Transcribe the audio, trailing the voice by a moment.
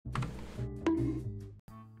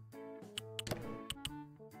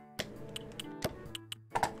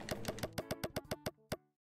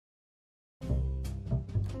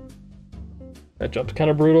That jump's kind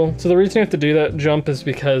of brutal. So the reason you have to do that jump is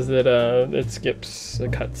because it skips a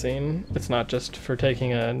cutscene. It's not just for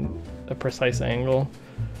taking a precise angle.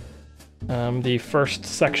 The first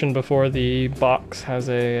section before the box has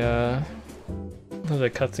a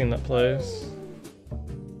cutscene that plays.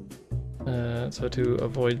 So to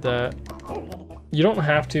avoid that, you don't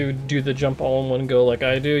have to do the jump all in one go like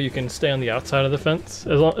I do. You can stay on the outside of the fence.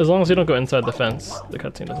 As long as you don't go inside the fence, the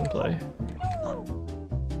cutscene doesn't play.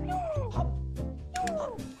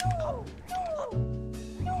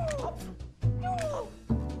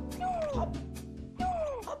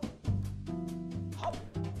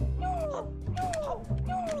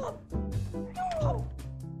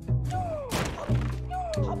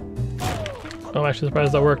 I'm actually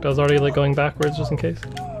surprised that worked. I was already like going backwards just in case.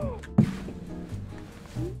 I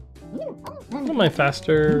don't mind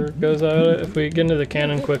faster goes at it. If we get into the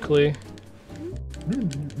cannon quickly,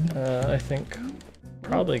 I think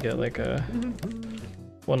probably get like a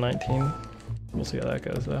 119. We'll see how that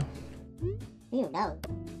goes though. You know.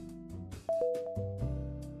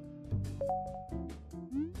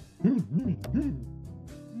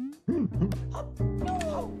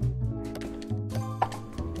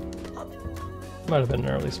 Might have been an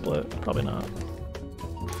early split, probably not.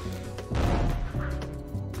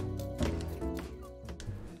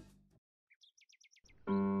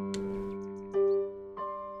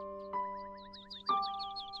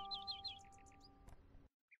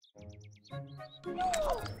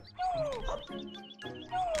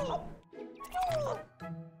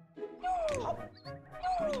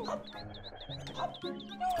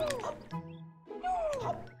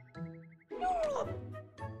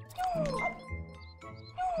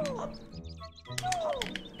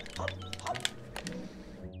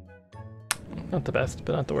 Not the best,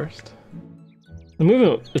 but not the worst. The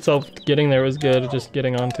movement itself, getting there was good, just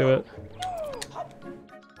getting onto it.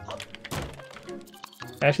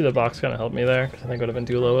 Actually, the box kind of helped me there, because I think it would have been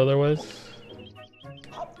too low otherwise.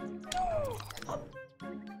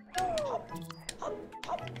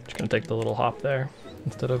 Just gonna take the little hop there,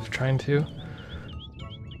 instead of trying to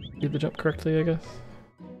do the jump correctly, I guess.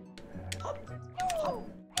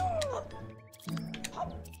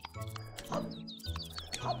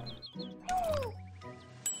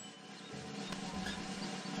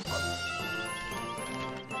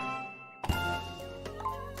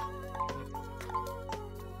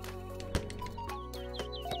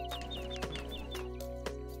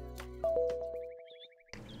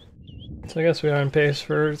 So I guess we are on pace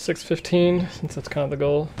for 6:15, since that's kind of the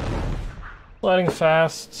goal. Sliding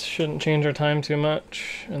fast, shouldn't change our time too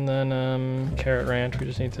much. And then Carrot Ranch, we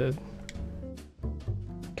just need to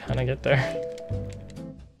kind of get there.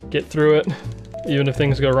 Get through it, even if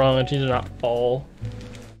things go wrong, I need to not fall.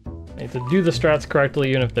 I need to do the strats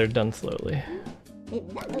correctly, even if they're done slowly.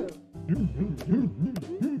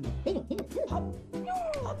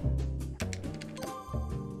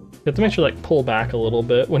 You have to make sure like pull back a little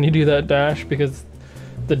bit when you do that dash, because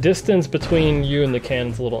the distance between you and the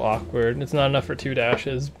cannon's a little awkward. It's not enough for 2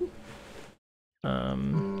 dashes.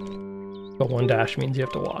 But 1 dash means you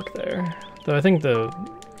have to walk there. Though I think the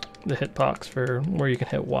hitbox for where you can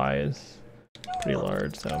hit Y is pretty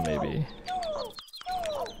large, so maybe.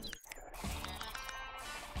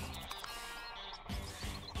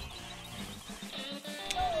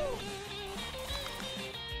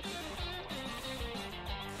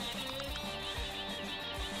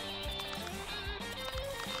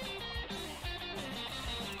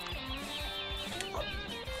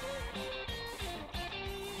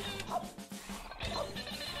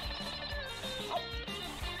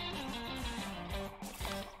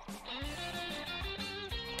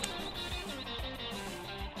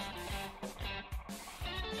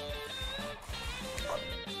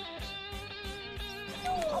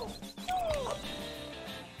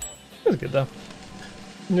 It was good though.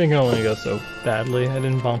 I think it only go so badly. I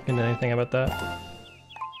didn't bonk into anything about that.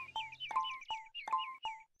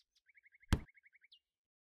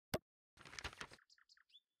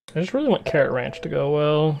 I just really want Carrot Ranch to go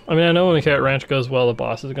well. I mean, I know when the Carrot Ranch goes well, the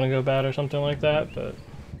boss is gonna go bad or something like that, but...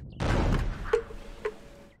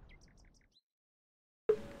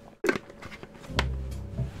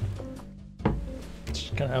 it's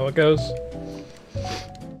just kinda how it goes.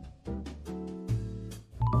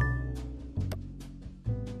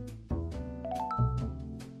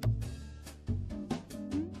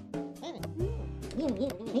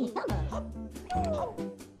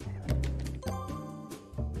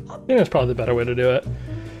 I think that's probably the better way to do it.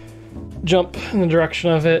 Jump in the direction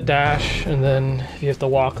of it, dash, and then if you have to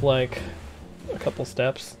walk like a couple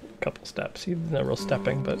steps, he's not real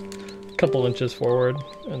stepping, but a couple inches forward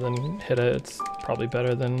and then hit it. It's probably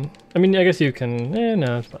better than... I mean, I guess you can...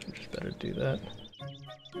 no, it's probably just better to do that.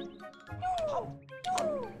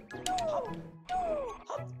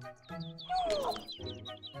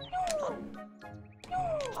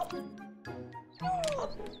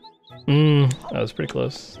 That was pretty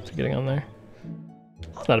close to getting on there.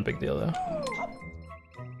 It's not a big deal though.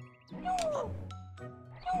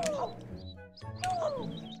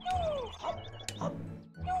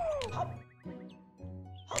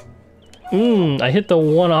 I hit the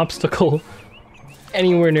one obstacle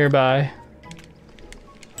anywhere nearby.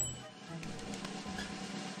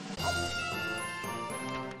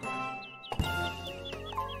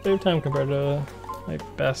 Save time compared to my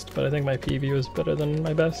best, but I think my PB was better than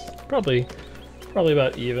my best. Probably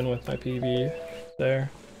about even with my PB there.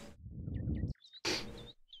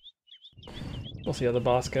 We'll see how the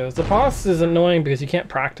boss goes. The boss is annoying because you can't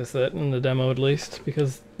practice it, in the demo at least,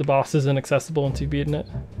 because the boss is inaccessible once you've beaten it.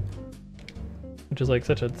 Which is like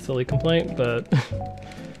such a silly complaint, but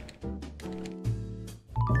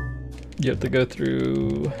you have to go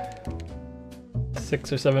through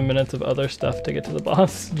 6 or 7 minutes of other stuff to get to the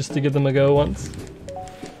boss, just to give them a go once.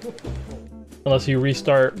 Unless you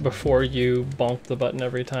restart before you bonk the button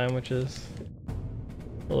every time, which is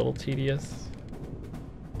a little tedious.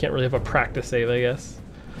 Can't really have a practice save, I guess.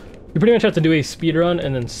 You pretty much have to do a speedrun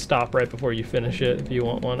and then stop right before you finish it if you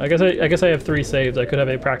want one. I guess I have 3 saves. I could have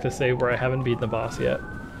a practice save where I haven't beaten the boss yet.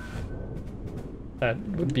 That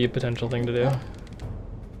would be a potential thing to do.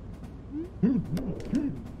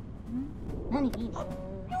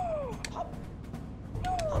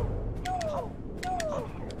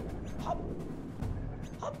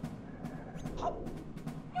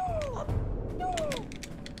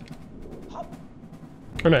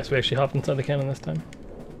 Oh nice, we actually hopped inside the cannon this time.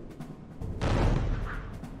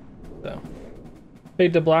 So,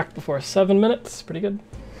 fade to black before 7 minutes, pretty good.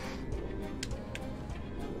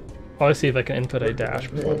 I'll see if I can input a dash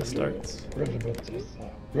before this starts.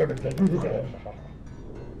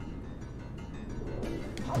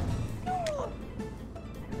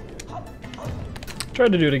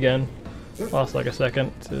 Tried to do it again. Lost like a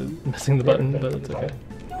second to missing the button, but it's okay.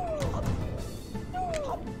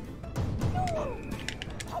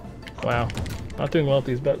 Wow, not doing well with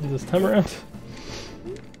these buttons this time around.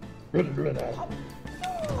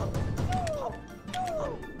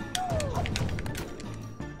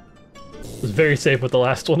 Was very safe with the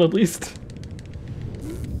last one at least.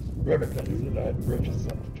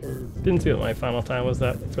 Didn't see what my final time was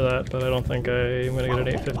for that, but I don't think I'm gonna get an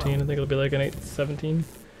 8:15. I think it'll be like an 8:17.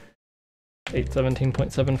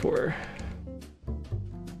 8:17.74.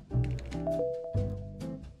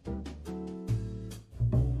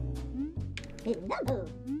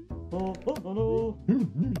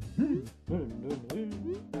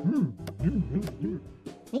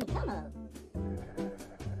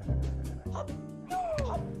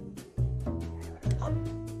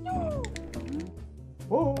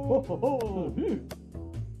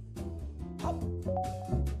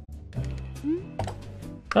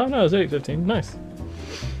 Oh no, it's 8:15. Nice.